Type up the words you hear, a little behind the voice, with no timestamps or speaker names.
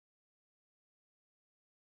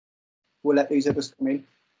we'll let these others come in.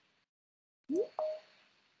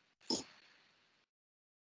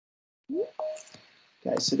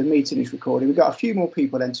 Okay, so the meeting is recording. We've got a few more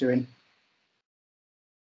people entering.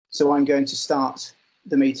 So I'm going to start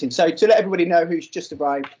the meeting. So to let everybody know who's just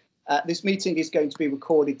arrived, this meeting is going to be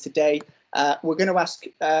recorded today. We're going to ask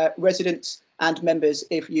residents and members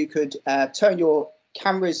if you could turn your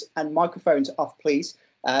cameras and microphones off, please,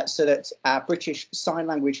 so that our British Sign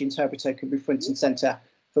Language interpreter can be front and centre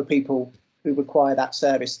for people who require that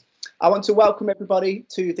service. I want to welcome everybody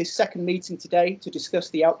to this second meeting today to discuss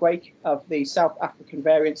the outbreak of the South African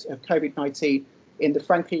variant of COVID-19 in the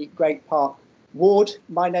Frankley Great Park ward.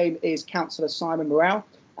 My name is Councillor Simon Morrell,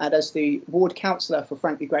 and as the ward councillor for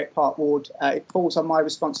Frankley Great Park ward, it falls on my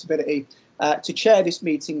responsibility to chair this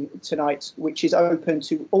meeting tonight, which is open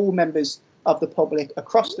to all members of the public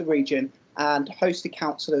across the region and host the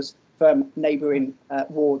councillors from neighbouring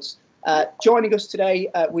wards. Joining us today,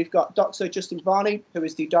 we've got Dr. Justin Varney, who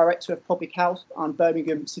is the Director of Public Health on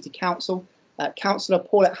Birmingham City Council, Councillor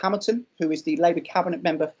Paulette Hamilton, who is the Labour Cabinet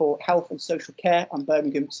Member for Health and Social Care on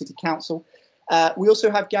Birmingham City Council. We also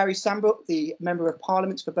have Gary Sambrook, the Member of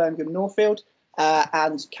Parliament for Birmingham Northfield,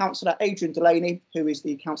 and Councillor Adrian Delaney, who is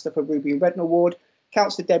the Councillor for Ruby and Rednall Ward,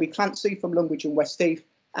 Councillor Debbie Clancy from Longridge and Westheath,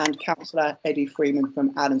 and Councillor Eddie Freeman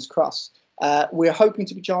from Adams Cross. We're hoping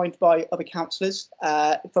to be joined by other councillors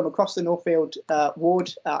from across the Northfield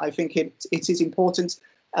ward. I think it is important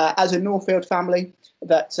as a Northfield family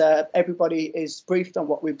that everybody is briefed on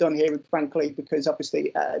what we've done here in Frankley, because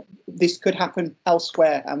obviously this could happen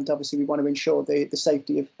elsewhere, and obviously we want to ensure the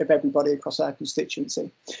safety of everybody across our constituency.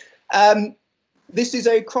 This is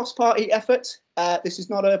a cross-party effort. This is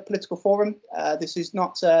not a political forum. This is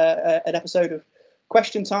not an episode of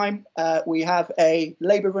Question Time. We have a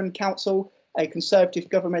Labour-run council, a Conservative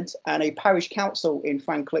government, and a parish council in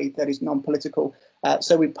Frankley that is non-political.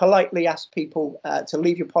 So we politely ask people to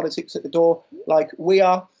leave your politics at the door, like we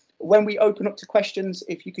are. When we open up to questions,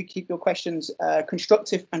 if you could keep your questions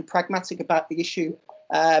constructive and pragmatic about the issue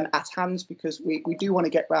at hand, because we do want to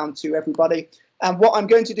get round to everybody. And what I'm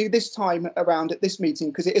going to do this time around at this meeting,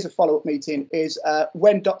 because it is a follow-up meeting, is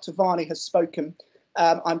when Dr. Varney has spoken,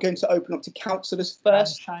 I'm going to open up to councillors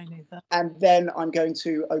first, and then I'm going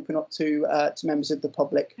to open up to members of the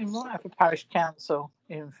public. You might have a parish council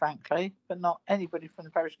in Frankley, but not anybody from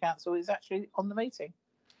the parish council is actually on the meeting.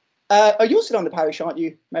 Oh, you're still on the parish, aren't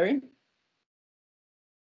you, Marion?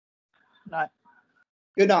 No.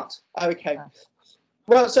 You're not? Okay. No.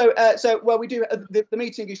 Well, we do. The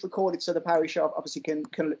meeting is recorded, so the parish obviously can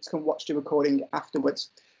watch the recording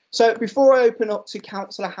afterwards. So before I open up to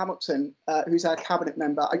Councillor Hamilton, who's our cabinet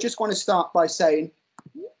member, I just want to start by saying,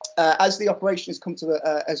 as the operation has come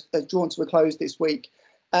to has drawn to a close this week,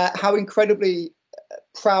 how incredibly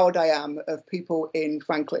proud I am of people in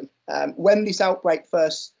Frankley. When this outbreak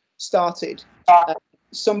first started,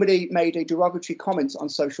 somebody made a derogatory comment on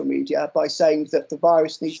social media by saying that the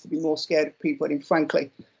virus needs to be more scared of people in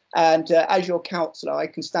Frankley. And as your councillor, I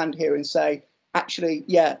can stand here and say, actually,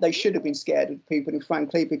 yeah, they should have been scared of people in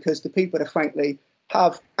Frankley, because the people of Frankley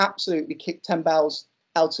have absolutely kicked 10 bells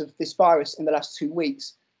out of this virus in the last 2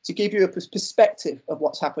 weeks. To give you a perspective of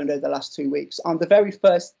what's happened over the last 2 weeks, on the very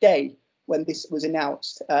first day when this was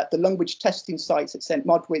announced, the Longridge testing sites at St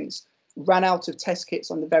Modwyn's ran out of test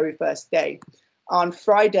kits on the very first day. On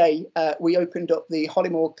Friday, we opened up the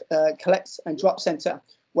Hollymore Collect and Drop Centre,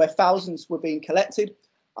 where thousands were being collected.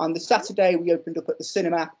 On the Saturday, we opened up at the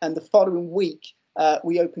cinema, and the following week,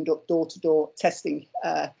 we opened up door-to-door testing.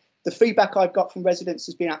 The feedback I've got from residents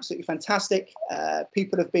has been absolutely fantastic.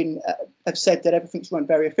 People have said that everything's run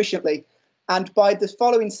very efficiently. And by the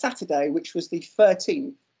following Saturday, which was the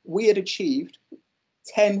 13th, we had achieved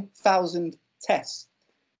 10,000 tests.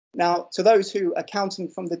 Now, to those who are counting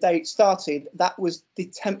from the day it started, that was the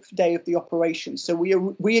 10th day of the operation. So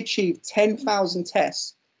we achieved 10,000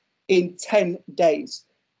 tests in 10 days.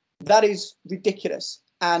 That is ridiculous.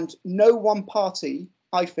 And no one party,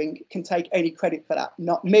 I think, can take any credit for that.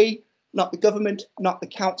 Not me, not the government, not the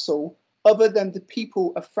council, other than the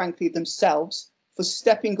people of Frankley themselves for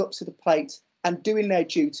stepping up to the plate and doing their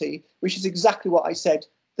duty, which is exactly what I said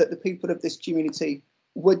that the people of this community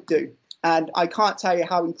would do. And I can't tell you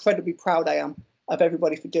how incredibly proud I am of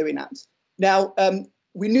everybody for doing that. Now,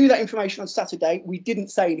 we knew that information on Saturday. We didn't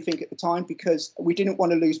say anything at the time because we didn't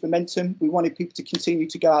want to lose momentum. We wanted people to continue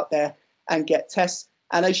to go out there and get tests.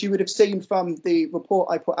 And as you would have seen from the report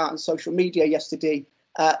I put out on social media yesterday,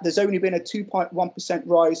 there's only been a 2.1%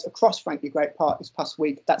 rise across Frankley Great Park this past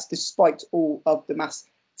week. That's despite all of the mass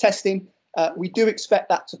testing. We do expect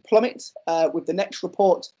that to plummet with the next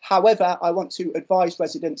report. However, I want to advise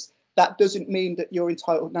residents that doesn't mean that you're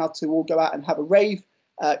entitled now to all go out and have a rave.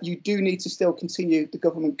 You do need to still continue the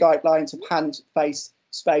government guidelines of hand, face,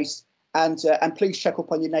 space, and please check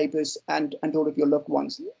up on your neighbours and all of your loved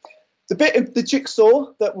ones. The bit of the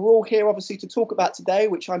jigsaw that we're all here obviously to talk about today,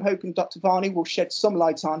 which I'm hoping Dr. Varney will shed some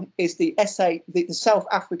light on, is the South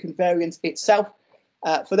African variant itself.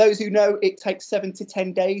 For those who know, it takes 7 to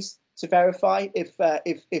 10 days to verify if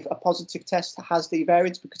a positive test has the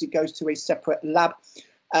variant, because it goes to a separate lab.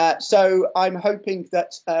 So I'm hoping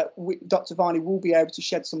that Dr. Varney will be able to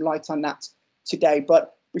shed some light on that today.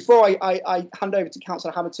 But before I hand over to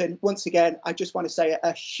Councillor Hamilton, once again, I just want to say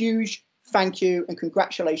a huge thank you and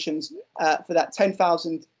congratulations for that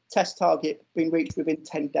 10,000 test target being reached within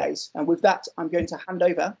 10 days. And with that, I'm going to hand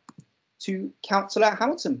over to Councillor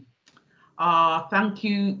Hamilton. Thank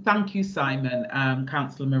you, Simon,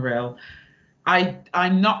 Councillor Morell.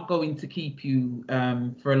 I'm not going to keep you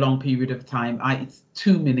for a long period of time. It's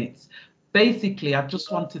 2 minutes. Basically, I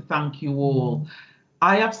just want to thank you all.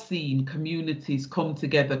 I have seen communities come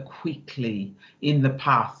together quickly in the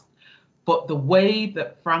past, but the way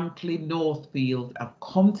that Frankley Northfield have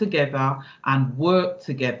come together and worked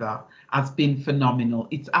together has been phenomenal.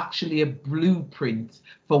 It's actually a blueprint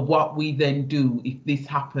for what we then do if this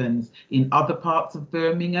happens in other parts of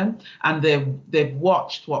Birmingham, and they've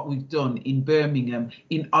watched what we've done in Birmingham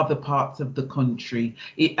in other parts of the country.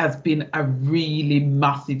 It has been a really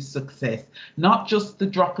massive success, not just the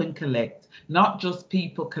drop and collect, not just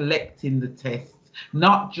people collecting the tests,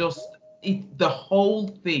 not just the whole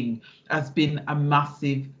thing has been a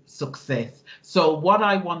massive success. So what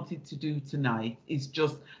I wanted to do tonight is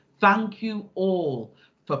just thank you all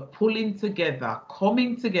for pulling together,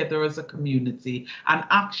 coming together as a community and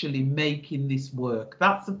actually making this work.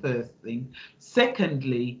 That's the first thing.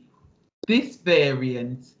 Secondly, this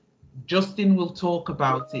variant, Justin will talk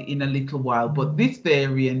about it in a little while, but this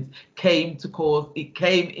variant came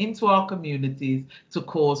into our communities to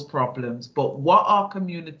cause problems. But what our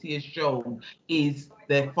community has shown is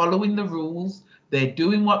they're following the rules, they're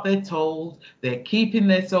doing what they're told, they're keeping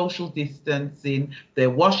their social distancing, they're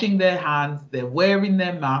washing their hands, they're wearing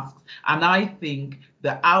their masks. And I think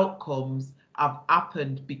the outcomes have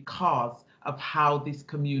happened because of how this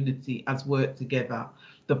community has worked together.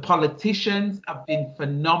 The politicians have been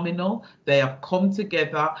phenomenal. They have come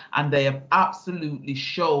together and they have absolutely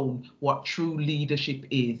shown what true leadership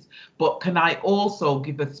is. But can I also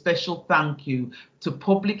give a special thank you to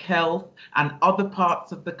public health and other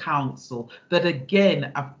parts of the council that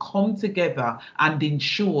again have come together and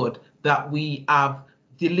ensured that we have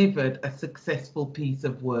delivered a successful piece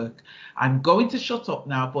of work. I'm going to shut up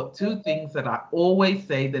now, but 2 things that I always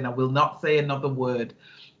say, then I will not say another word.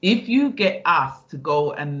 If you get asked to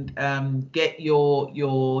go and get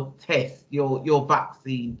your test, your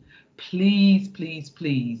vaccine, please, please,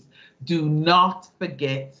 please do not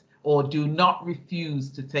forget or do not refuse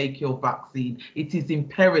to take your vaccine. It is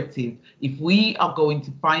imperative, if we are going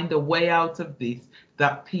to find a way out of this,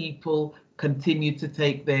 that people continue to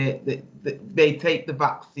take they take the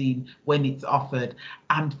vaccine when it's offered.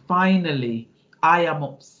 And finally, I am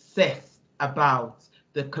obsessed about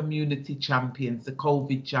the community champions, the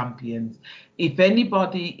COVID champions. If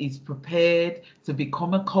anybody is prepared to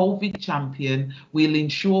become a COVID champion, we'll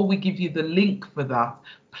ensure we give you the link for that.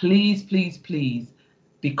 Please, please, please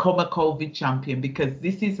become a COVID champion, because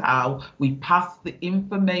this is how we pass the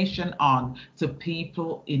information on to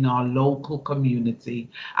people in our local community.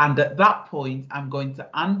 And at that point, I'm going to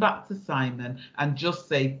hand back to Simon and just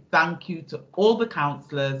say thank you to all the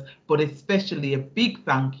councillors, but especially a big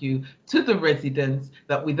thank you to the residents,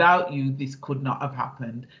 that without you, this could not have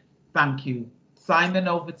happened. Thank you. Simon,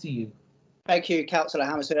 over to you. Thank you, Councillor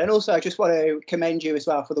Hamilton. And also, I just want to commend you as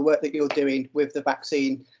well for the work that you're doing with the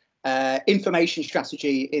vaccine information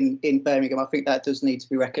strategy in Birmingham. I think that does need to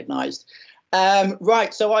be recognised.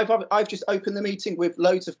 Right, so I've just opened the meeting with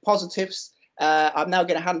loads of positives. I'm now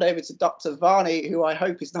going to hand over to Dr. Varney, who I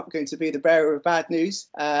hope is not going to be the bearer of bad news.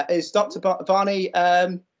 Is Dr. Varney,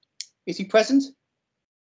 is he present?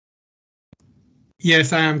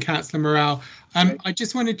 Yes, I am, Councillor Morell. I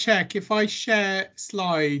just want to check, if I share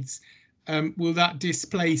slides, will that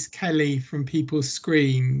displace Kelly from people's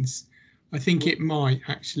screens? I think it might,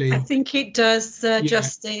 actually. I think it does, yeah.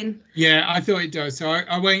 Justin. Yeah, I thought it does. So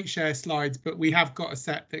I won't share slides, but we have got a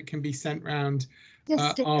set that can be sent round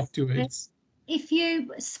afterwards. If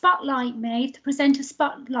you spotlight me, if the presenter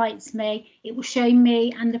spotlights me, it will show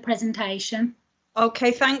me and the presentation.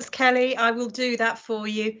 OK, thanks, Kelly. I will do that for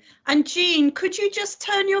you. And Jean, could you just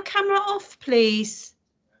turn your camera off, please?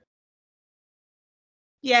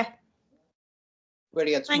 Yeah,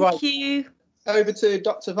 Brilliant. Thank you. Over to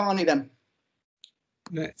Dr. Varney then.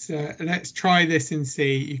 Let's try this and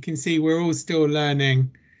see. You can see we're all still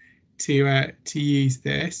learning to use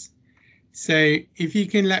this. So if you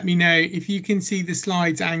can let me know if you can see the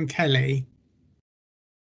slides and Kelly.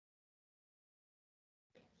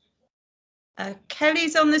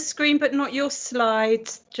 Kelly's on the screen, but not your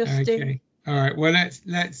slides, Justin. Okay. All right. Well,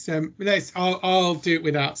 I'll do it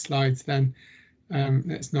without slides then.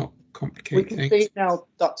 Let's not complicate We can things. see it now,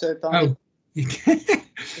 Dr. Varney. Oh, you can.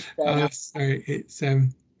 Oh, so it's right.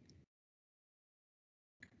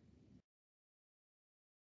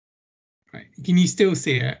 Can you still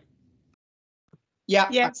see it? Yeah.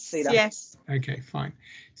 Yes. I can see that. Yes. Okay, fine.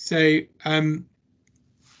 So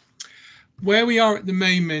where we are at the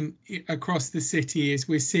moment across the city is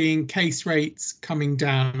we're seeing case rates coming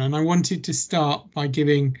down, and I wanted to start by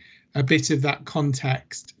giving a bit of that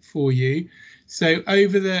context for you. So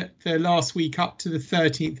over the last week up to the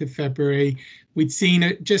 13th of February, we'd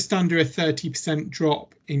seen just under a 30%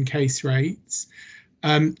 drop in case rates.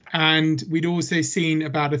 And we'd also seen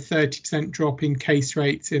about a 30% drop in case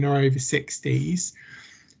rates in our over 60s.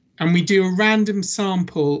 And we do a random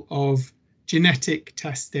sample of genetic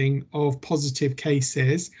testing of positive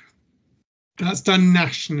cases. That's done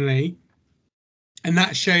nationally. And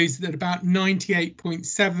that shows that about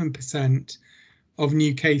 98.7% of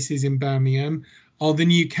new cases in Birmingham are the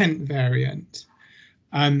new Kent variant.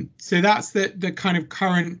 So that's the kind of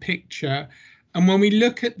current picture. And when we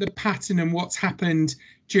look at the pattern and what's happened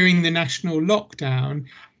during the national lockdown,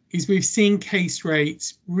 is we've seen case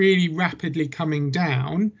rates really rapidly coming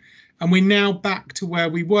down. And we're now back to where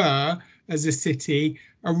we were as a city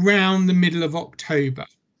around the middle of October.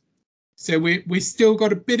 So we've still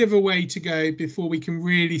got a bit of a way to go before we can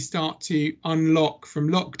really start to unlock from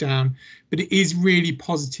lockdown, but it is really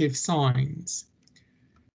positive signs.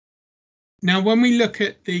 Now, when we look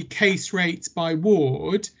at the case rates by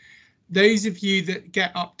ward, those of you that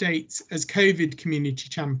get updates as COVID community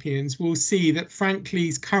champions will see that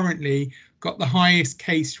Frankley's currently got the highest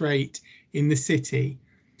case rate in the city.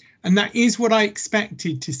 And that is what I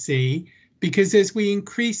expected to see, because as we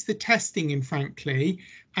increase the testing in Frankley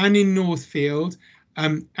and in Northfield,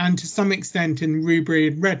 and to some extent in Rubery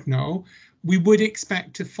and Redknapp, we would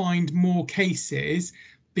expect to find more cases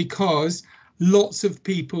because lots of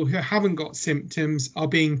people who haven't got symptoms are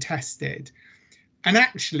being tested. And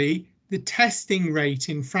actually, the testing rate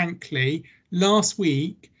in Frankley last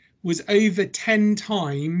week was over 10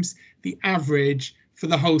 times the average for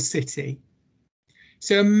the whole city.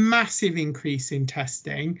 So a massive increase in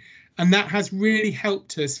testing, and that has really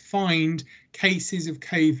helped us find cases of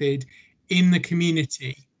COVID in the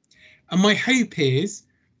community. And my hope is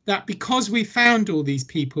that because we found all these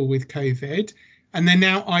people with COVID and they're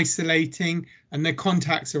now isolating and their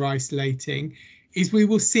contacts are isolating, is we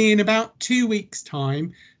will see in about 2 weeks'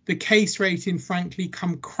 time the case rate in Frankley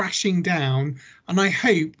come crashing down, and I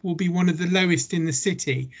hope will be one of the lowest in the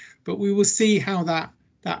city. But we will see how that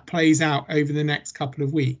plays out over the next couple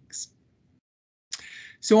of weeks.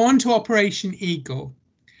 So on to Operation Eagle.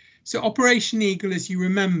 So Operation Eagle, as you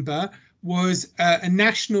remember, was a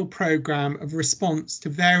national programme of response to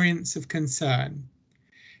variants of concern.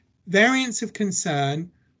 Variants of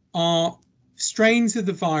concern are strains of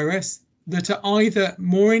the virus that are either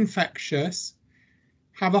more infectious,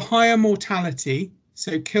 have a higher mortality,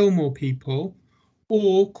 so kill more people,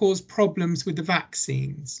 or cause problems with the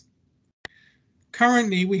vaccines.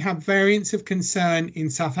 Currently, we have variants of concern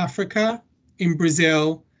in South Africa, in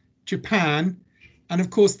Brazil, Japan, and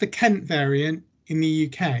of course the Kent variant in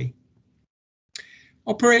the UK.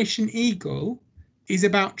 Operation Eagle is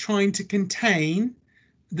about trying to contain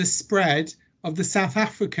the spread of the South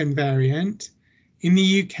African variant in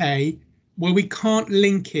the UK, where we can't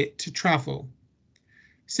link it to travel.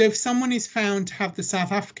 So if someone is found to have the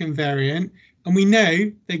South African variant, and we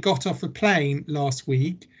know they got off a plane last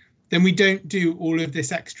week, then we don't do all of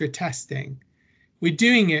this extra testing. We're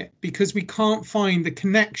doing it because we can't find the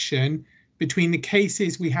connection between the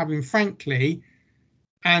cases we have in Frankley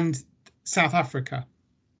and South Africa.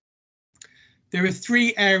 There are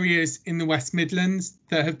 3 areas in the West Midlands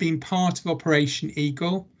that have been part of Operation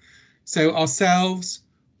Eagle. So ourselves,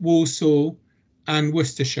 Walsall and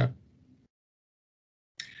Worcestershire.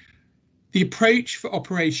 The approach for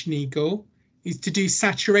Operation Eagle is to do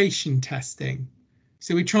saturation testing.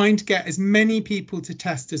 So we're trying to get as many people to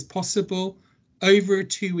test as possible over a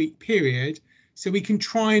 2-week period, so we can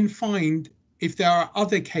try and find if there are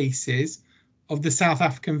other cases of the South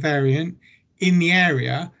African variant in the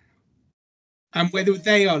area and whether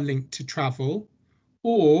they are linked to travel,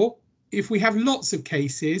 or if we have lots of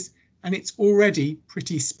cases and it's already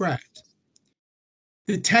pretty spread.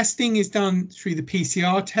 The testing is done through the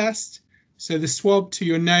PCR test, so the swab to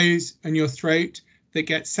your nose and your throat that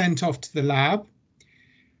gets sent off to the lab.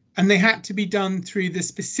 And they had to be done through the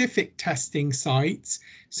specific testing sites,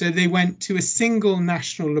 so they went to a single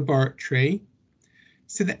national laboratory,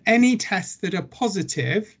 so that any tests that are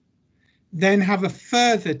positive then have a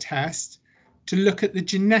further test to look at the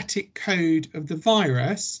genetic code of the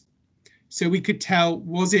virus, so we could tell,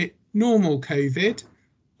 was it normal COVID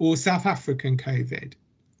or South African COVID?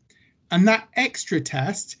 And that extra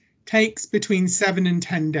test takes between 7 and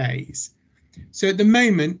 10 days. So at the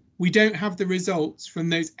moment, we don't have the results from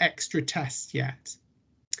those extra tests yet.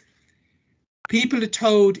 People are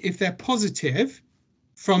told if they're positive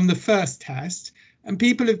from the first test, and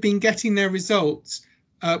people have been getting their results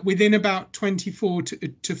within about 24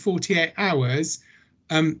 to 48 hours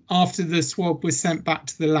after the swab was sent back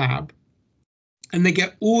to the lab. And they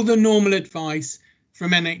get all the normal advice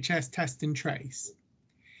from NHS Test and Trace.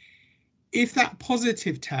 If that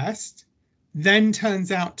positive test then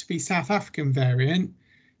turns out to be South African variant,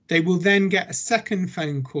 they will then get a second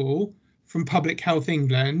phone call from Public Health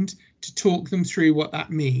England to talk them through what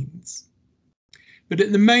that means. But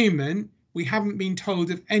at the moment, we haven't been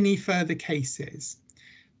told of any further cases.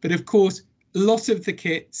 But of course, a lot of the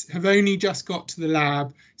kits have only just got to the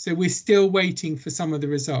lab, so we're still waiting for some of the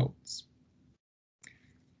results.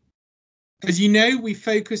 As you know, we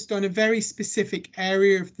focused on a very specific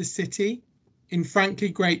area of the city, in Frankley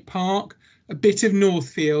Great Park, a bit of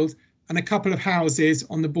Northfield, and a couple of houses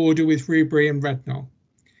on the border with Rubery and Rednall.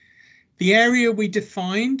 The area we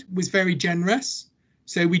defined was very generous,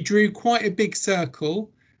 so we drew quite a big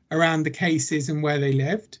circle around the cases and where they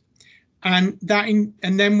lived, and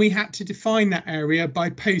then we had to define that area by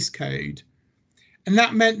postcode, and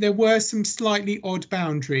that meant there were some slightly odd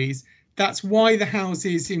boundaries. That's why the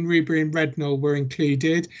houses in Rubery and Rednall were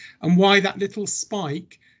included, and why that little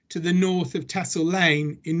spike to the north of Tessel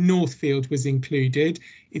Lane in Northfield was included.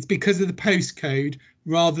 It's because of the postcode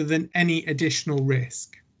rather than any additional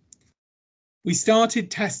risk. We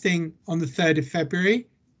started testing on the 3rd of February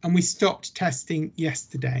and we stopped testing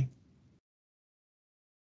yesterday.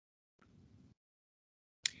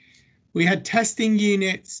 We had testing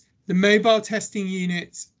units, the mobile testing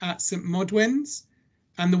units at St Modwyn's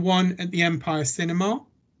and the one at the Empire Cinema.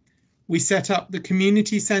 We set up the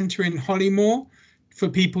community centre in Hollymore for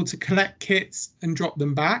people to collect kits and drop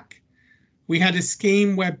them back. We had a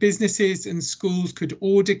scheme where businesses and schools could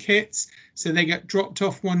order kits, so they get dropped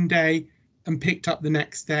off one day and picked up the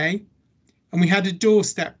next day. And we had a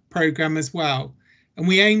doorstep programme as well. And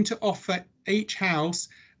we aimed to offer each house,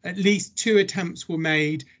 at least 2 attempts were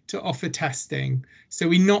made to offer testing. So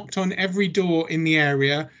we knocked on every door in the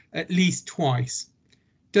area at least twice.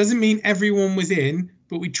 Doesn't mean everyone was in,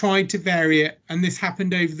 but we tried to vary it, and this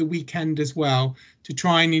happened over the weekend as well, to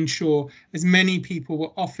try and ensure as many people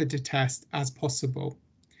were offered a test as possible.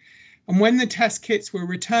 And when the test kits were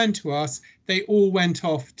returned to us, they all went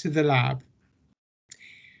off to the lab.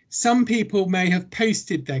 Some people may have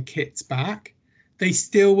posted their kits back. They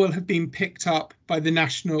still will have been picked up by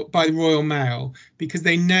the Royal Mail, because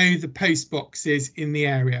they know the post boxes in the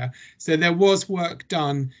area. So there was work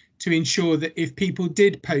done to ensure that if people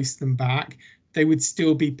did post them back, they would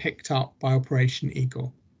still be picked up by Operation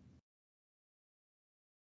Eagle.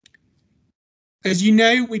 As you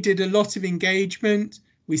know, we did a lot of engagement.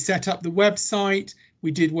 We set up the website.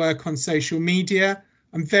 We did work on social media.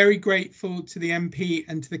 I'm very grateful to the MP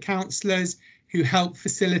and to the councillors who helped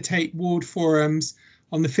facilitate ward forums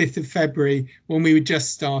on the 5th of February when we were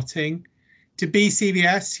just starting, to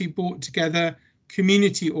BCVS who brought together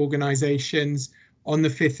community organisations on the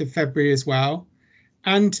 5th of February as well,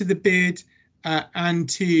 and to the BID and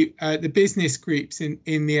to the business groups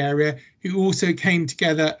in the area who also came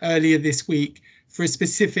together earlier this week for a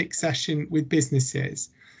specific session with businesses.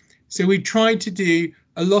 So we tried to do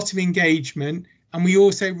a lot of engagement, and we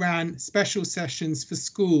also ran special sessions for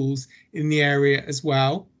schools in the area as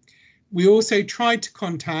well. We also tried to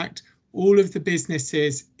contact all of the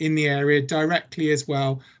businesses in the area directly as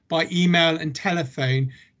well by email and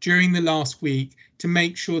telephone during the last week to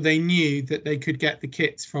make sure they knew that they could get the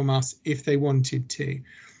kits from us if they wanted to.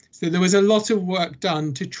 So there was a lot of work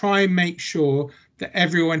done to try and make sure that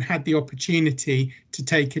everyone had the opportunity to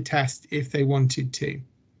take a test if they wanted to.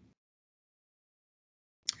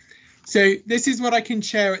 So this is what I can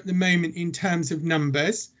share at the moment in terms of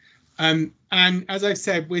numbers. And as I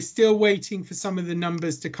said, we're still waiting for some of the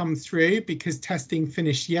numbers to come through because testing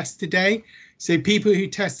finished yesterday. So people who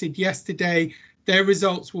tested yesterday, their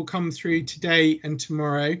results will come through today and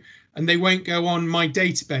tomorrow, and they won't go on my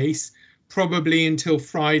database probably until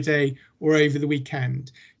Friday or over the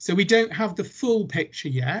weekend. So we don't have the full picture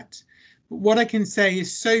yet. But what I can say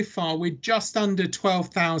is so far we're just under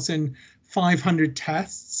 12,500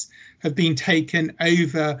 tests have been taken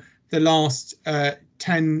over the last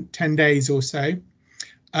 10 days or so.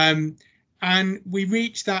 And we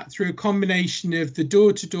reached that through a combination of the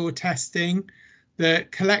door-to-door testing, the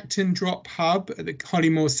collect and drop hub at the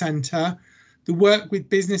Hollymore Centre, the work with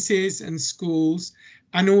businesses and schools,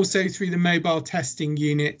 and also through the mobile testing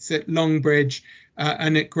units at Longbridge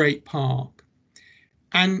and at Great Park.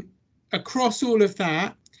 And across all of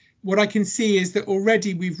that, what I can see is that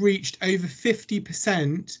already we've reached over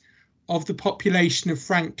 50% of the population of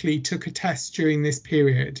Frankley took a test during this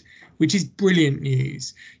period, which is brilliant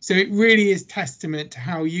news. So it really is testament to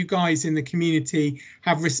how you guys in the community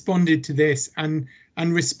have responded to this and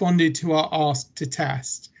responded to our ask to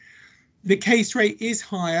test. The case rate is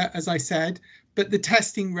higher, as I said, but the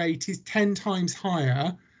testing rate is 10 times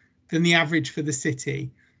higher than the average for the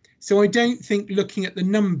city. So I don't think, looking at the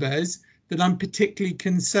numbers, that I'm particularly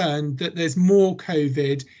concerned that there's more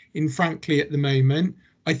COVID in Frankley at the moment.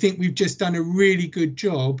 I think we've just done a really good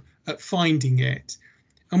job at finding it.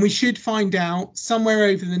 And we should find out somewhere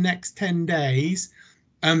over the next 10 days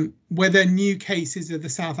whether new cases of the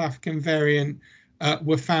South African variant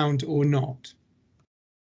were found or not.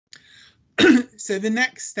 So the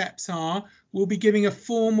next steps are, we'll be giving a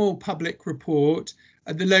formal public report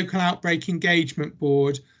at the Local Outbreak Engagement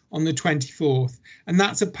Board on the 24th. And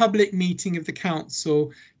that's a public meeting of the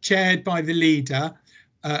council chaired by the leader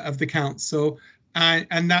of the council.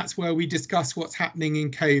 And that's where we discuss what's happening in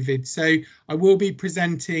COVID. So I will be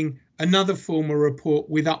presenting another formal report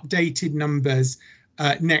with updated numbers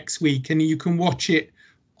next week, and you can watch it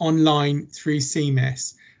online through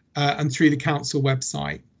CMIS and through the council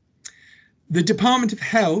website. The Department of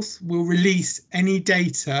Health will release any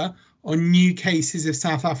data on new cases of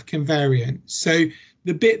South African variant. So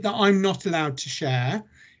the bit that I'm not allowed to share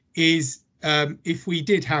is if we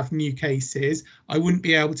did have new cases, I wouldn't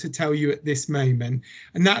be able to tell you at this moment.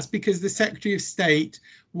 And that's because the Secretary of State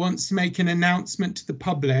wants to make an announcement to the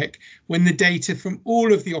public when the data from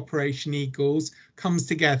all of the Operation Eagles comes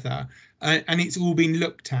together and it's all been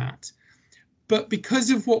looked at. But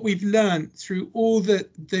because of what we've learned through all the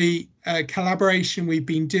collaboration we've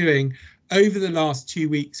been doing over the last 2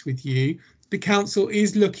 weeks with you, the council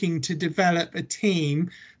is looking to develop a team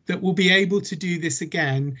that will be able to do this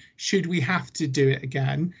again should we have to do it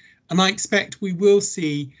again. And I expect we will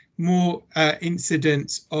see more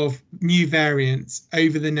incidents of new variants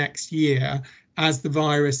over the next year as the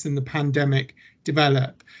virus and the pandemic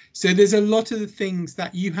develop. So there's a lot of the things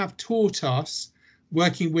that you have taught us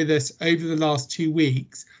working with us over the last 2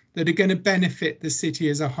 weeks that are going to benefit the city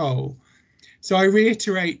as a whole. So I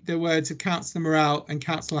reiterate the words of Councillor Morrell and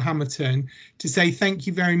Councillor Hamilton to say thank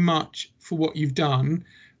you very much for what you've done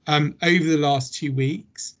over the last 2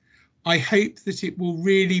 weeks. I hope that it will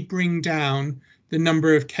really bring down the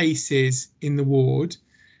number of cases in the ward,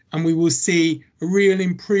 and we will see a real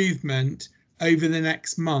improvement over the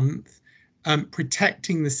next month,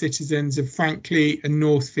 protecting the citizens of Frankley and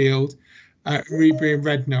Northfield, Rubery and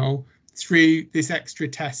Redknapp through this extra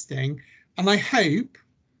testing. And I hope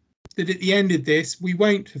that at the end of this, we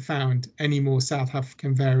won't have found any more South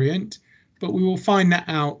African variant, but we will find that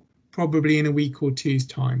out probably in a week or two's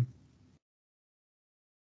time.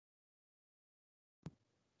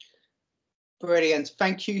 Brilliant.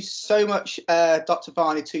 Thank you so much, Dr.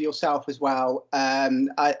 Varney, to yourself as well.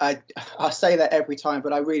 I say that every time,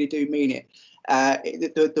 but I really do mean it.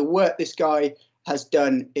 The work this guy has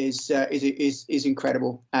done is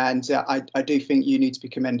incredible, and I do think you need to be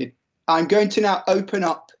commended. I'm going to now open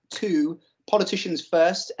up to politicians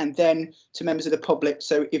first and then to members of the public.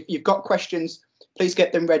 So if you've got questions, please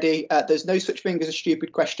get them ready. There's no such thing as a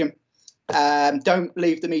stupid question. Don't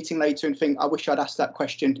leave the meeting later and think, I wish I'd asked that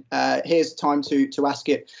question. Here's the time to ask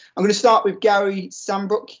it. I'm going to start with Gary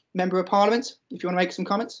Sambrook, Member of Parliament, if you want to make some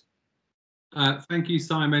comments. Thank you,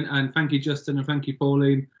 Simon, and thank you, Justin, and thank you,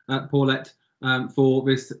 Paulette, for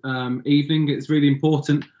this evening. It's really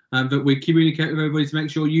important that we communicate with everybody to make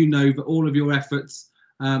sure you know that all of your efforts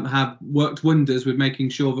have worked wonders with making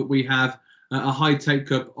sure that we have a high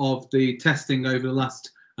take-up of the testing over the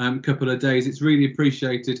last couple of days. It's really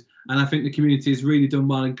appreciated, and I think the community has really done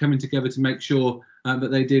well in coming together to make sure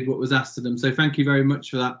that they did what was asked of them. So thank you very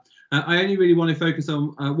much for that. I only really want to focus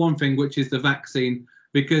on one thing, which is the vaccine,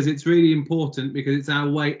 because it's really important, because it's our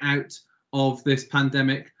way out of this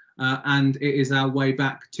pandemic and it is our way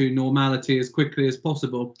back to normality as quickly as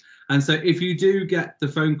possible. And so if you do get the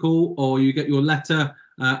phone call or you get your letter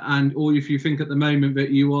or if you think at the moment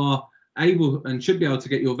that you are able and should be able to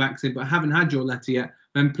get your vaccine but haven't had your letter yet,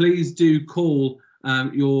 then please do call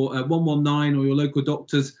your 119 or your local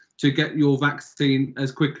doctors to get your vaccine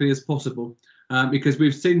as quickly as possible. Because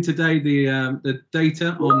we've seen today the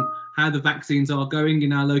data on how the vaccines are going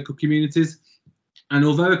in our local communities. And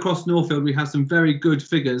although across Northfield we have some very good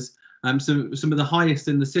figures, some of the highest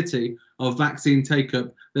in the city of vaccine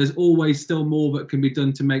take-up, there's always still more that can be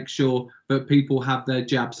done to make sure that people have their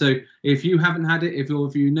jab. So if you haven't had it, if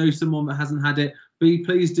you know someone that hasn't had it,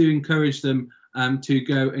 please do encourage them to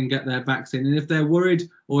go and get their vaccine. And if they're worried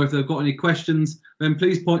or if they've got any questions, then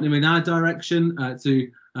please point them in our direction to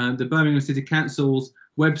the Birmingham City Council's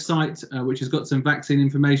website, which has got some vaccine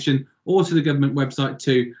information, or to the government website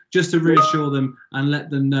too, just to reassure them and let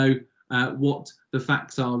them know what the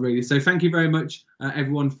facts are really. So thank you very much,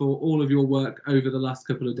 everyone, for all of your work over the last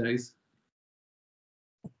couple of days.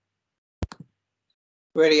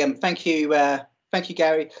 Brilliant. Thank you,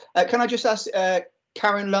 Gary. Can I just ask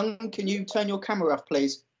Karen Lung, can you turn your camera off,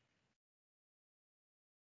 please?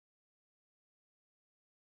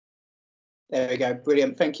 There we go.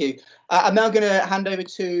 Brilliant. Thank you. I'm now going to hand over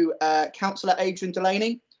to Councillor Adrian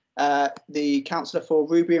Delaney, the councillor for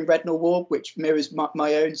Ruby and Rednall Ward, which mirrors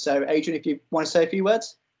my own. So, Adrian, if you want to say a few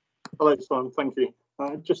words. Hello, Simon. Thank you.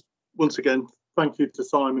 Just once again, thank you to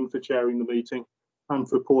Simon for chairing the meeting, and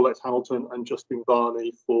for Paulette Hamilton and Justin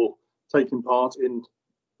Varney for taking part in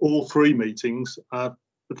all three meetings. The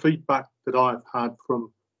feedback that I've had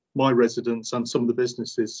from my residents and some of the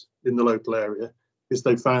businesses in the local area is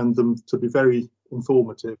they found them to be very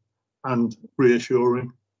informative and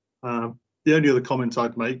reassuring. The only other comment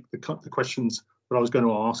I'd make, the questions that I was going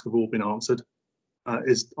to ask have all been answered,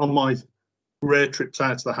 is on my rare trips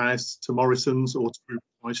out of the house to Morrison's or to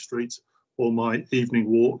High Street or my evening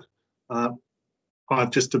walk,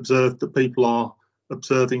 I've just observed that people are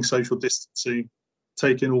observing social distancing,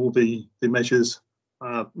 taking all the measures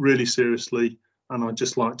really seriously, and I'd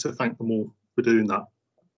just like to thank them all for doing that.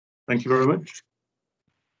 Thank you very much.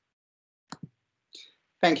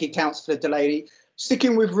 Thank you, Councillor Delaney.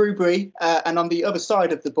 Sticking with Ruby, and on the other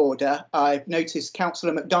side of the border, I've noticed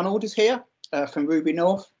Councillor MacDonald is here from Ruby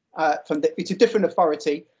North. It's a different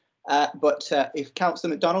authority, but if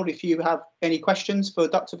Councillor MacDonald, if you have any questions for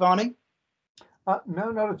Dr. Varney.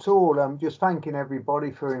 No, not at all. I'm just thanking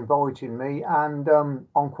everybody for inviting me, and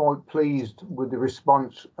I'm quite pleased with the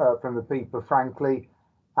response from the people of Frankley,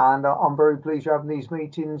 and I'm very pleased having these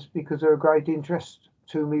meetings because they're of great interest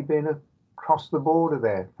to me being across the border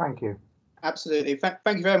there. Thank you. Absolutely.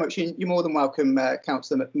 Thank you very much. You're more than welcome,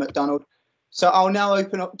 Councillor MacDonald. So I'll now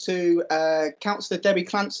open up to Councillor Debbie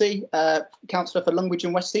Clancy, Councillor for Longwich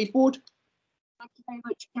and West Heath Ward. Thank you very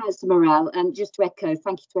much, Councillor Morrell, and just to echo,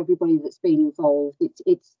 thank you to everybody that's been involved. It's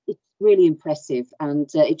really impressive, and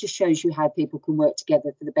it just shows you how people can work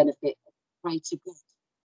together for the benefit of greater good.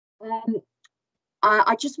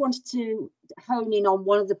 I just wanted to hone in on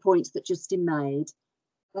one of the points that Justin made.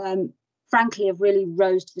 Frankly, have really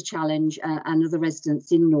rose to the challenge, and other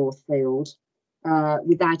residents in Northfield,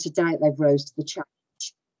 without a doubt, they've rose to the challenge.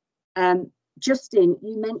 Justin,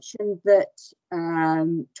 you mentioned that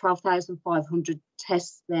 12,500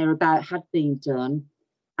 tests thereabout had been done,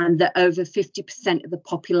 and that over 50% of the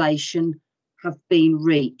population have been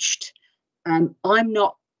reached. I'm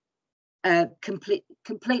not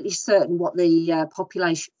completely certain what the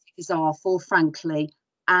population figures are for Frankley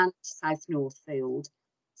and South Northfield.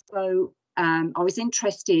 So I was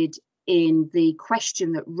interested in the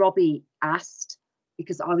question that Robbie asked,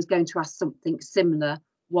 because I was going to ask something similar.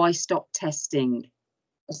 Why stop testing,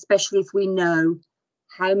 especially if we know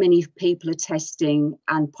how many people are testing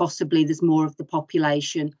and possibly there's more of the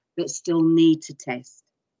population that still need to test.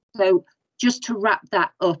 So just to wrap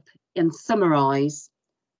that up and summarise,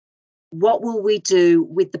 what will we do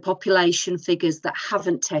with the population figures that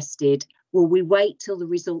haven't tested? Will we wait till the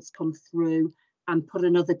results come through and put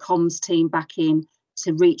another comms team back in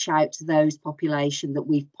to reach out to those population that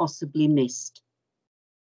we've possibly missed?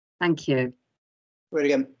 Thank you.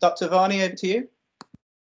 Brilliant. Dr. Varney, over to you.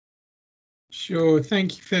 Sure.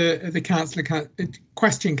 Thank you for the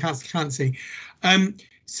question, Councillor Clancy.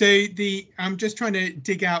 So I'm just trying to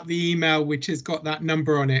dig out the email which has got that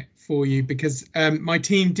number on it for you, because my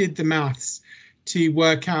team did the maths to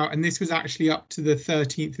work out, and this was actually up to the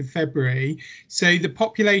 13th of February. So the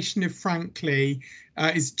population of Frankley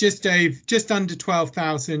is just under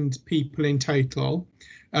 12,000 people in total,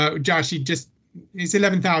 which actually it's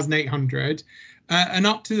 11,800. And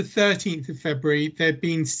up to the 13th of February, there'd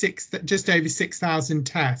been just over 6,000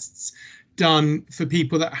 tests done for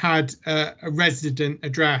people that had a resident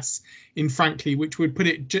address in Frankley, which would put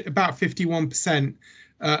it about 51%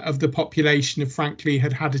 of the population of Frankley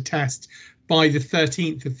had had a test by the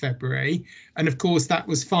 13th of February. And of course, that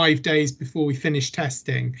was 5 days before we finished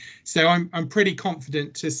testing. So I'm pretty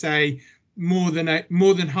confident to say more than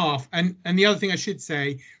half. And the other thing I should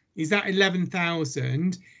say is that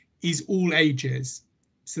 11,000 is all ages.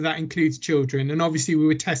 So that includes children. And obviously we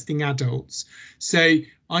were testing adults. So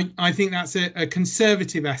I think that's a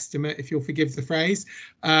conservative estimate, if you'll forgive the phrase,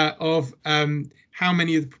 of how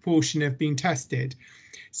many of the proportion have been tested.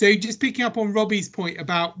 So just picking up on Robbie's point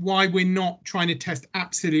about why we're not trying to test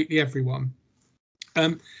absolutely everyone.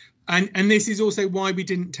 And this is also why we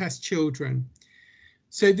didn't test children.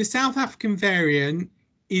 So the South African variant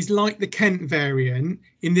is like the Kent variant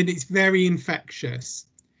in that it's very infectious.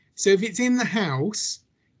 So if it's in the house,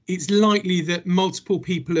 it's likely that multiple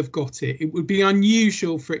people have got it. It would be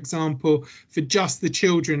unusual, for example, for just the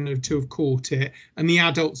children to have caught it and the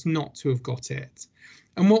adults not to have got it.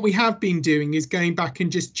 And what we have been doing is going back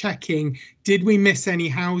and just checking, did we miss any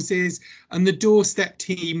houses? And the doorstep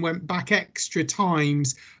team went back extra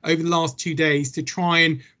times over the last 2 days to try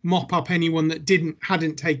and mop up anyone that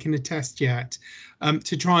hadn't taken a test yet,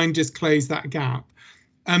 to try and just close that gap.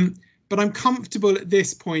 But I'm comfortable at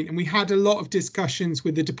this point, and we had a lot of discussions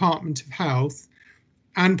with the Department of Health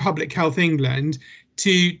and Public Health England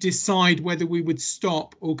to decide whether we would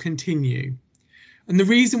stop or continue. And the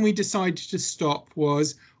reason we decided to stop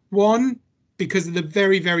was, one, because of the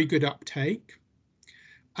very, very good uptake.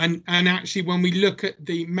 And actually, when we look at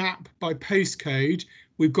the map by postcode,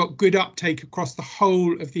 we've got good uptake across the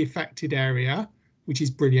whole of the affected area, which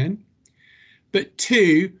is brilliant. But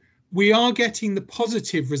two, we are getting the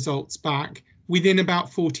positive results back within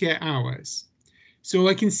about 48 hours. So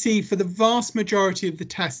I can see for the vast majority of the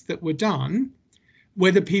tests that were done,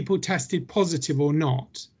 whether people tested positive or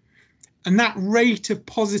not. And that rate of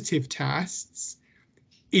positive tests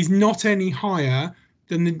is not any higher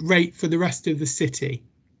than the rate for the rest of the city.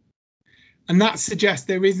 And that suggests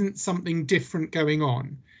there isn't something different going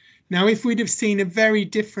on. Now, if we'd have seen a very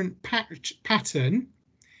different pattern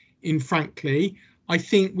in Frankley, I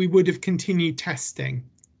think we would have continued testing.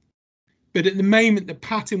 But at the moment, the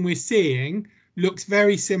pattern we're seeing looks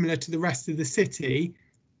very similar to the rest of the city,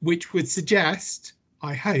 which would suggest,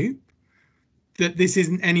 I hope, that this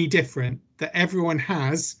isn't any different, that everyone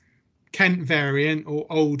has Kent variant or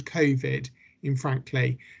old COVID in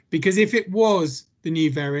Frankley. Because if it was the new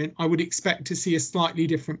variant, I would expect to see a slightly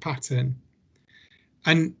different pattern.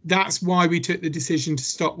 And that's why we took the decision to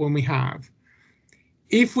stop when we have.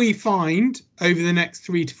 If we find over the next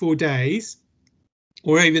 3 to 4 days,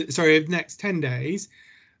 or over the next 10 days,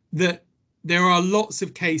 that there are lots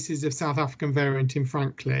of cases of South African variant in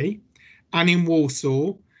Frankley and in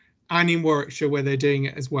Walsall and in Warwickshire where they're doing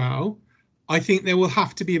it as well, I think there will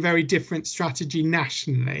have to be a very different strategy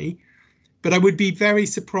nationally. But I would be very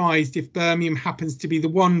surprised if Birmingham happens to be the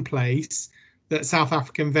one place that South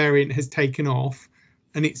African variant has taken off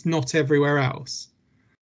and it's not everywhere else.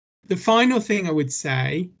 The final thing I would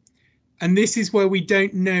say, and this is where we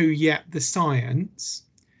don't know yet the science,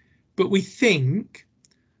 but we think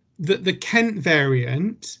that the Kent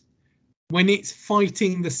variant, when it's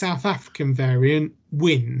fighting the South African variant,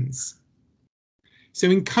 wins. So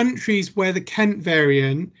in countries where the Kent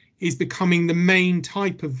variant is becoming the main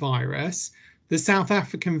type of virus, the South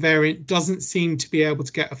African variant doesn't seem to be able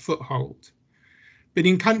to get a foothold. But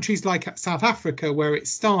in countries like South Africa, where it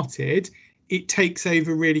started, it takes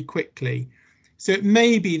over really quickly. So it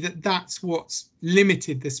may be that that's what's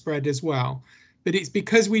limited the spread as well. But it's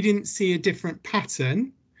because we didn't see a different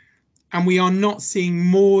pattern and we are not seeing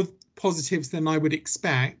more positives than I would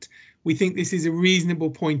expect. We think this is a reasonable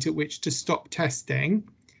point at which to stop testing.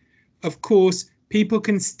 Of course, people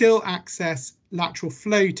can still access lateral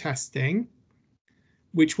flow testing,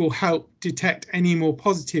 which will help detect any more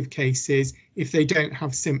positive cases if they don't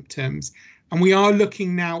have symptoms. And we are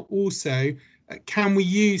looking now also at, can we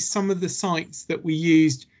use some of the sites that we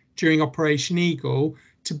used during Operation Eagle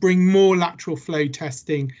to bring more lateral flow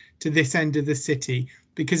testing to this end of the city,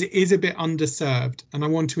 because it is a bit underserved and I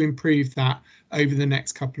want to improve that over the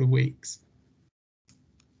next couple of weeks.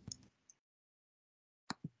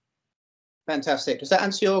 Fantastic. Does that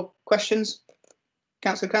answer your questions,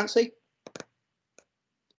 Councillor Clancy?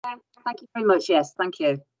 Thank you very much. Yes, thank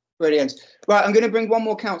you. Brilliant. Right, I'm going to bring one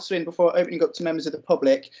more councillor in before opening up to members of the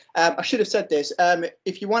public. I should have said this.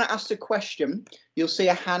 If you want to ask a question, you'll see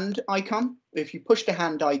a hand icon. If you push the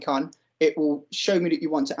hand icon, it will show me that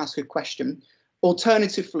you want to ask a question.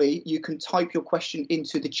 Alternatively, you can type your question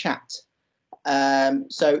into the chat.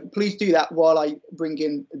 So please do that while I bring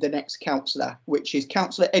in the next councillor, which is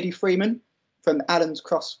Councillor Eddie Freeman from Adams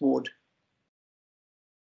Cross Ward.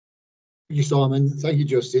 you, Simon. Thank you,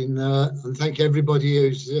 Justin, and thank everybody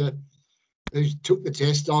who's took the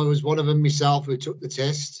test. I was one of them myself who took the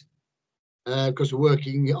test because we're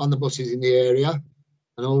working on the buses in the area,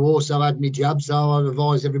 and I've also had my jab, so I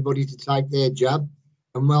advise everybody to take their jab.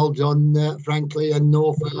 And well done, Frankley and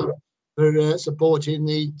Norfolk, for supporting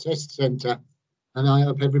the test centre. And I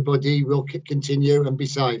hope everybody will continue and be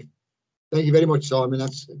safe. Thank you very much, Simon.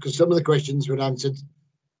 That's because some of the questions were answered.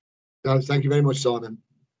 So thank you very much, Simon.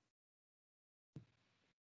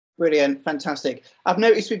 Brilliant, fantastic. I've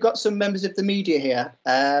noticed we've got some members of the media here.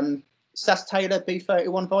 Sass Taylor,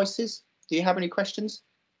 B31 Voices, do you have any questions?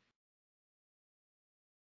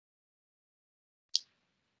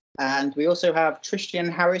 And we also have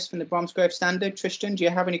Tristan Harris from the Bromsgrove Standard. Tristan, do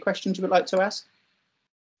you have any questions you would like to ask?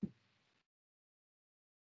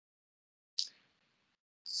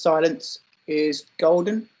 Silence is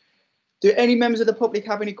golden. Do any members of the public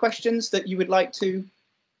have any questions that you would like to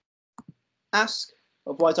ask?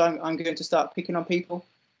 Otherwise, I'm going to start picking on people.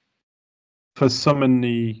 For some in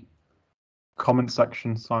the comment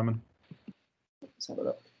section, Simon. Let's have a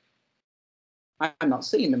look. I'm not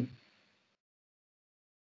seeing them.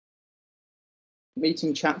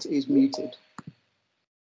 Meeting chat is muted.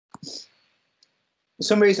 For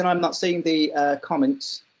some reason, I'm not seeing the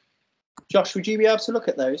comments. Josh, would you be able to look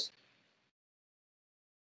at those?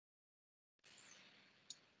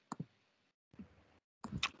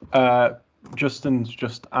 Justin's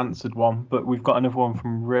just answered one, but we've got another one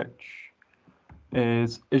from Rich.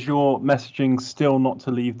 Is your messaging still not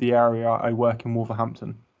to leave the area? I work in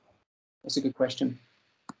Wolverhampton. That's a good question.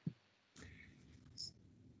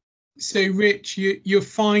 So, Rich, you're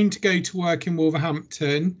fine to go to work in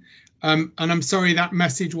Wolverhampton. And I'm sorry that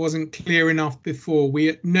message wasn't clear enough before. We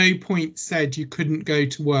at no point said you couldn't go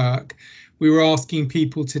to work. We were asking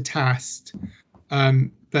people to test,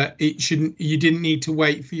 but you didn't need to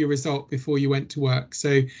wait for your result before you went to work.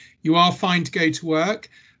 So you are fine to go to work,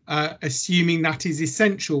 assuming that is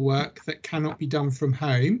essential work that cannot be done from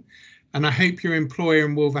home. And I hope your employer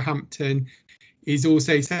in Wolverhampton is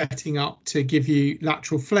also setting up to give you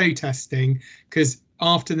lateral flow testing, because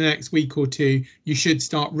after the next week or two, you should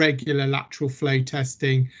start regular lateral flow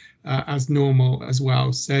testing as normal as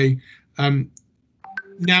well. So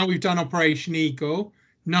now we've done Operation Eagle,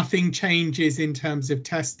 nothing changes in terms of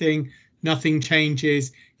testing, nothing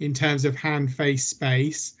changes in terms of hand-face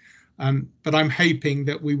space. But I'm hoping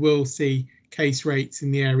that we will see case rates in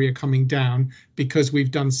the area coming down because we've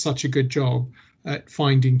done such a good job at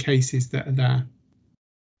finding cases that are there.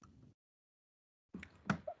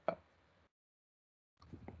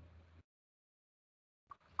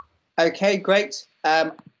 Okay, great.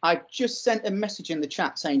 I just sent a message in the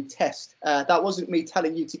chat saying test. That wasn't me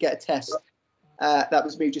telling you to get a test. That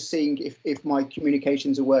was me just seeing if my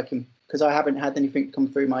communications are working, because I haven't had anything come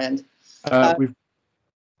through my end.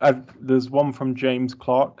 There's one from James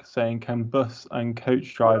Clark saying, can bus and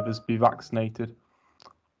coach drivers be vaccinated?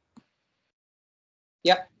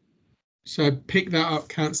 Yep. So pick that up,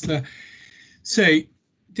 Councillor. So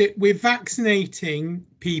we're vaccinating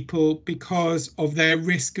people because of their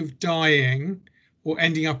risk of dying or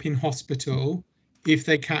ending up in hospital if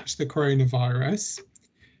they catch the coronavirus.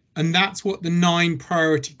 And that's what the 9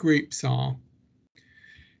 priority groups are.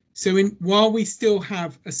 So while we still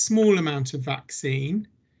have a small amount of vaccine,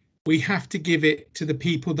 we have to give it to the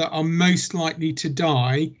people that are most likely to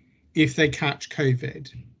die if they catch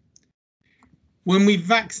COVID. When we've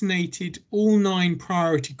vaccinated all 9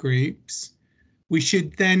 priority groups, we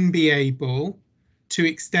should then be able to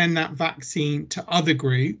extend that vaccine to other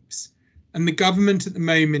groups. And the government at the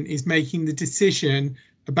moment is making the decision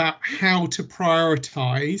about how to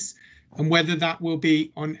prioritise and whether that will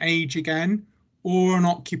be on age again or on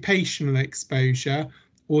occupational exposure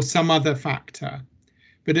or some other factor.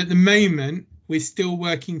 But at the moment, we're still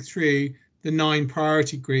working through the 9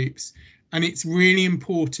 priority groups. And it's really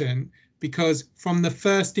important because from the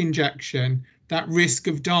first injection, that risk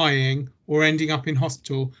of dying or ending up in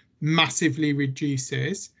hospital massively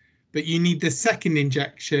reduces. But you need the second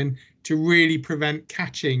injection to really prevent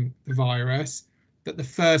catching the virus. But the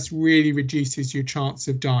first really reduces your chance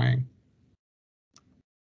of dying.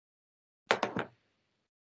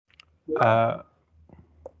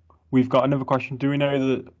 We've got another question. Do we know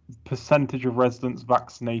the percentage of residents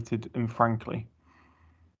vaccinated in Frankley?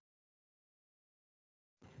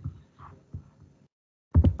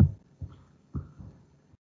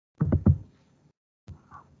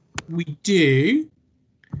 We do.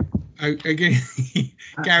 Oh, again,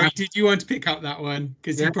 Gary, did you want to pick up that one?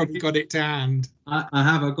 Because you probably got it to hand. I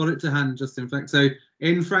have. I've got it to hand, just in fact. So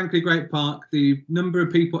in Frankley Great Park, the number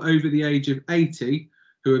of people over the age of 80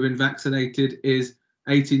 who have been vaccinated is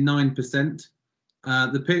 89%.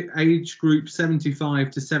 The age group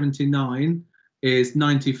 75 to 79 is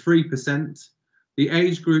 93%. The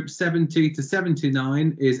age group 70 to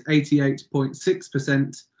 79 is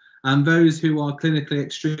 88.6%. And those who are clinically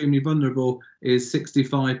extremely vulnerable is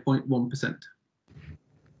 65.1%.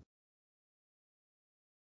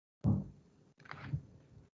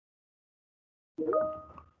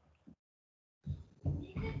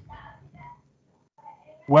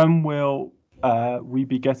 When will we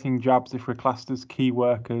be getting jabs if we're classed as key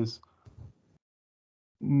workers?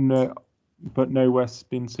 No, but nowhere's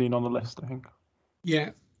been seen on the list, I think.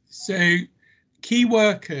 Yeah, so key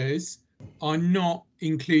workers are not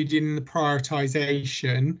included in the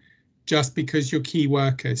prioritisation just because you're key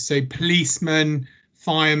workers. So policemen,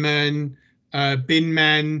 firemen, bin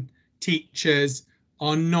men, teachers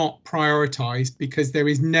are not prioritised because there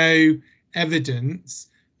is no evidence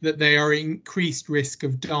that they are increased risk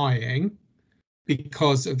of dying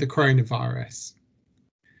because of the coronavirus.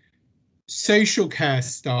 Social care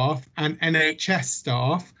staff and NHS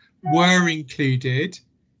staff were included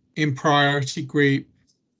in priority group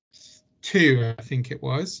 2, I think it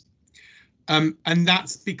was. And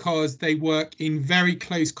that's because they work in very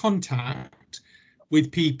close contact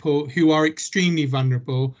with people who are extremely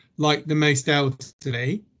vulnerable, like the most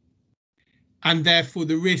elderly. And therefore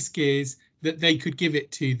the risk is that they could give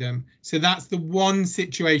it to them. So that's the one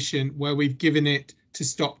situation where we've given it to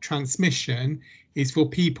stop transmission, is for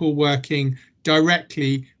people working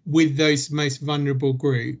directly with those most vulnerable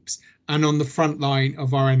groups and on the front line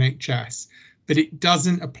of our NHS. But it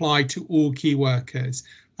doesn't apply to all key workers.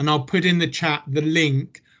 And I'll put in the chat the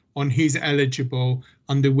link on who's eligible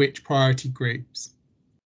under which priority groups.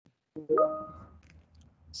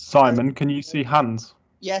 Simon, can you see hands?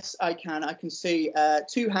 Yes, I can. I can see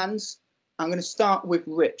 2 hands. I'm going to start with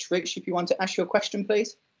Rich. Rich, if you want to ask your question,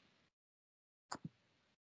 please.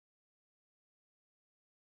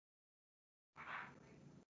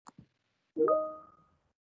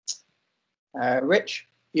 Rich,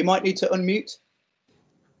 you might need to unmute.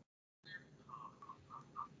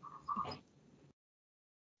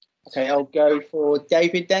 Okay, I'll go for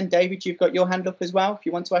David then. David, you've got your hand up as well. If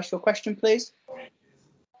you want to ask your question, please.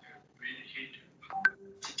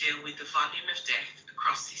 To deal with the volume of death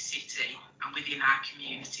across this city and within our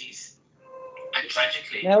communities. And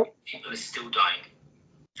tragically, people are still dying.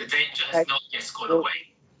 The danger has not yet gone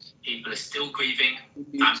away. People are still grieving.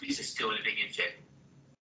 Families are still living in fear.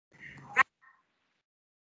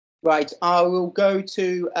 Right, I will go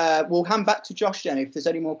to, we'll hand back to Josh then if there's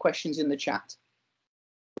any more questions in the chat.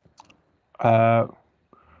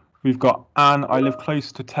 We've got Anne. I live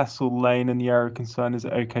close to Tessel Lane and the area of concern. Is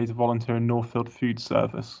it okay to volunteer in Northfield Food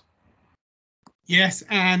Service? Yes,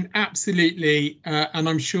 Anne, absolutely. And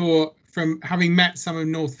I'm sure from having met some of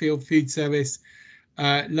Northfield Food Service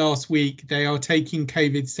last week, they are taking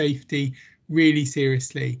COVID safety really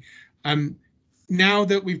seriously. Now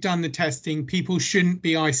that we've done the testing, people shouldn't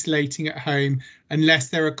be isolating at home unless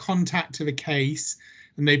they're a contact of a case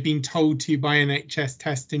and they've been told to by NHS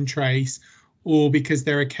Test and Trace, or because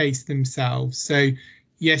they're a case themselves. So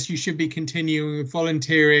yes, you should be continuing with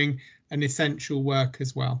volunteering and essential work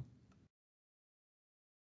as well.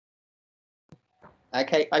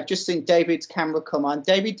 Okay, I've just seen David's camera come on.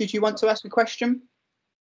 David, did you want to ask a question?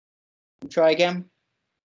 Try again.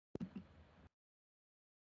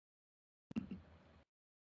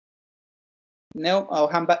 No, I'll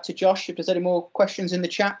hand back to Josh if there's any more questions in the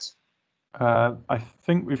chat. I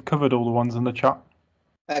think we've covered all the ones in the chat.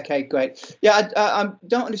 Okay, great. Yeah, I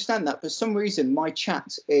don't understand that. For some reason, my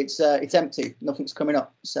chat, it's empty. Nothing's coming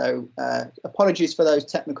up. So apologies for those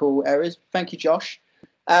technical errors. Thank you, Josh.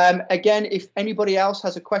 Again, if anybody else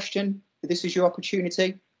has a question, this is your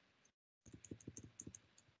opportunity.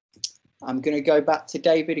 I'm going to go back to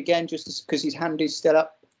David again, just because his hand is still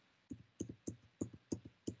up.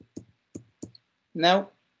 No.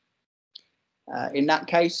 In that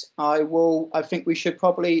case, I think we should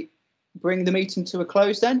probably bring the meeting to a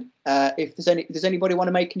close then. If does anybody want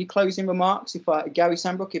to make any closing remarks? Gary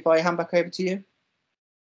Sandbrook, if I hand back over to you.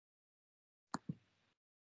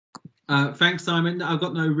 Thanks, Simon. I've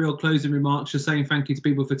got no real closing remarks, just saying thank you to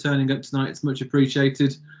people for turning up tonight. It's much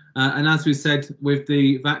appreciated. And as we said with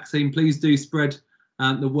the vaccine, please do spread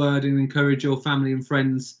the word and encourage your family and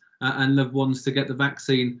friends and loved ones to get the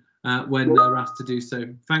vaccine when they're asked to do so.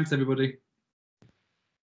 Thanks, everybody.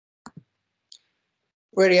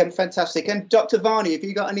 Brilliant, fantastic. And Dr. Varney, have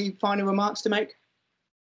you got any final remarks to make?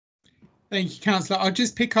 Thank you, Councillor. I'll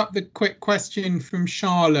just pick up the quick question from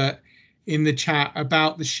Charlotte in the chat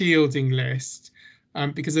about the shielding list,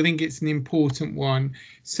 because I think it's an important one.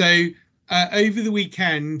 So over the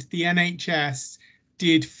weekend, the NHS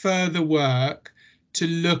did further work to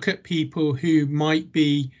look at people who might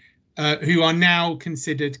be, who are now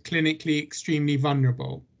considered clinically extremely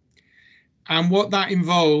vulnerable. And what that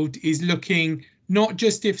involved is looking not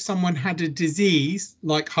just if someone had a disease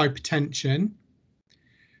like hypertension,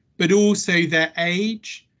 but also their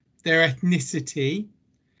age, their ethnicity,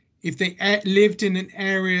 if they lived in an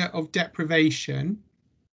area of deprivation.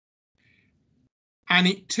 And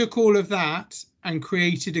it took all of that and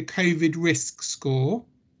created a COVID risk score.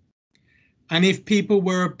 And if people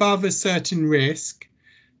were above a certain risk,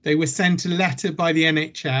 they were sent a letter by the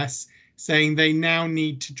NHS saying they now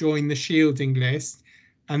need to join the shielding list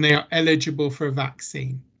and they are eligible for a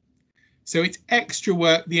vaccine. So it's extra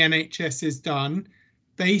work the NHS has done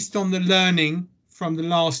based on the learning from the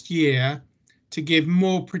last year to give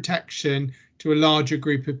more protection to a larger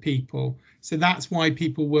group of people. So that's why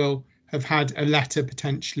people will have had a letter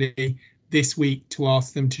potentially this week to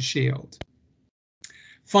ask them to shield.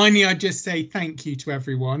 Finally, I just say thank you to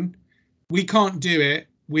everyone. We can't do it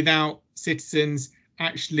without citizens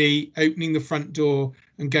actually opening the front door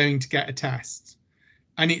and going to get a test.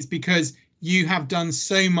 And it's because you have done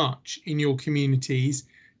so much in your communities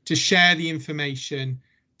to share the information,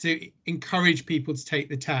 to encourage people to take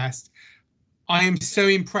the test. I am so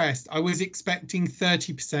impressed. I was expecting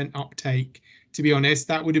 30% uptake, to be honest.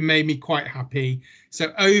 That would have made me quite happy.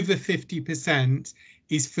 So over 50%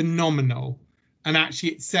 is phenomenal. And actually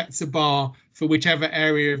it sets a bar for whichever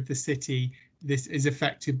area of the city this is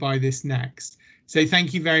affected by this next. So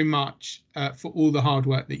thank you very much for all the hard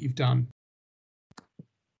work that you've done.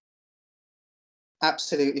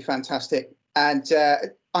 Absolutely fantastic. And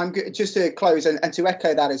I'm just to close and to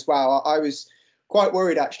echo that as well. I was quite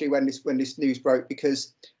worried actually when this news broke,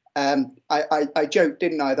 because I joked,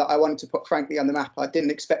 didn't I, that I wanted to put Frankley on the map. I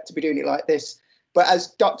didn't expect to be doing it like this. But as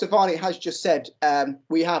Dr. Varney has just said,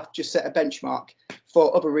 we have just set a benchmark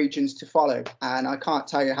for other regions to follow. And I can't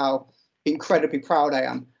tell you how incredibly proud I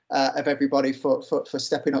am of everybody for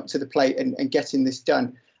stepping up to the plate and getting this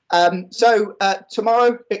done. So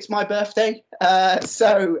tomorrow it's my birthday,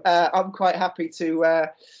 so I'm quite happy to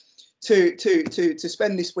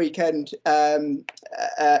spend this weekend, you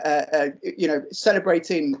know,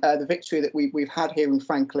 celebrating the victory that we've had here in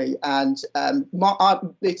Frankley. And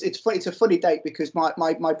it's a funny date because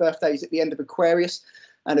my birthday is at the end of Aquarius.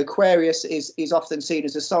 And Aquarius is often seen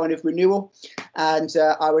as a sign of renewal. And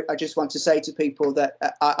I just want to say to people that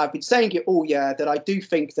I've been saying it all year, that I do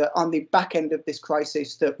think that on the back end of this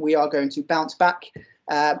crisis that we are going to bounce back.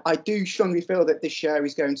 I do strongly feel that this year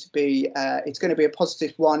is going to be it's going to be a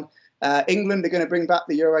positive one. England are going to bring back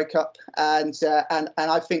the Euro Cup, and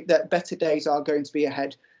I think that better days are going to be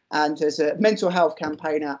ahead. And as a mental health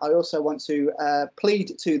campaigner, I also want to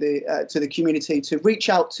plead to the community to reach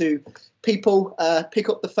out to people, pick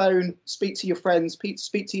up the phone, speak to your friends,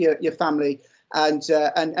 speak to your family, and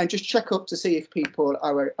just check up to see if people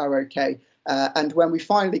are okay. And when we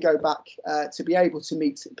finally go back to be able to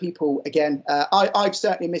meet people again, I've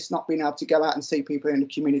certainly missed not being able to go out and see people in the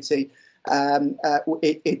community. Again,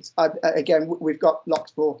 we've got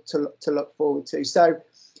lots more to look forward to. So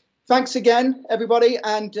thanks again, everybody,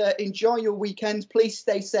 and enjoy your weekend. Please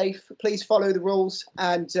stay safe. Please follow the rules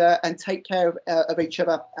and take care of each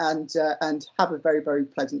other, and have a very, very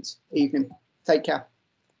pleasant evening. Take care.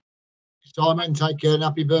 Simon, take care and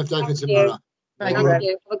happy birthday for tomorrow. Thank you. Have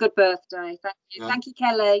a good birthday. Thank you. Yeah. Thank you,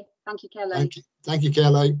 Kelly. Thank you, Kelly. Thank you,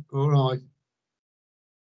 Kelly. All right.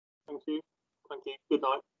 Thank you. Thank you. Good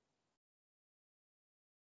night.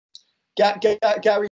 Gary.